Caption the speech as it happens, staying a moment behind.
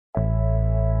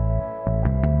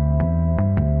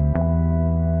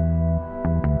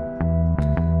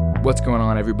What's going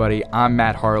on, everybody? I'm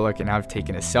Matt Harlock, and I've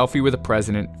taken a selfie with the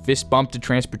president, fist bumped a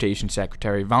transportation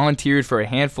secretary, volunteered for a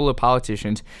handful of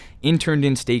politicians, interned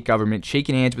in state government,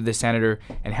 shaken hands with a senator,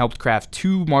 and helped craft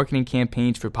 2 marketing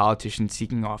campaigns for politicians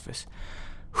seeking office.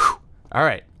 Whew. All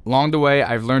right. Along the way,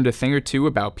 I've learned a thing or two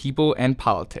about people and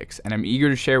politics, and I'm eager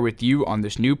to share with you on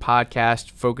this new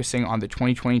podcast focusing on the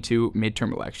 2022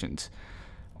 midterm elections.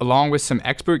 Along with some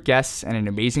expert guests and an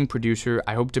amazing producer,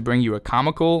 I hope to bring you a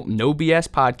comical, no BS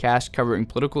podcast covering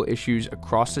political issues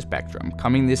across the spectrum,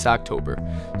 coming this October.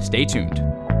 Stay tuned.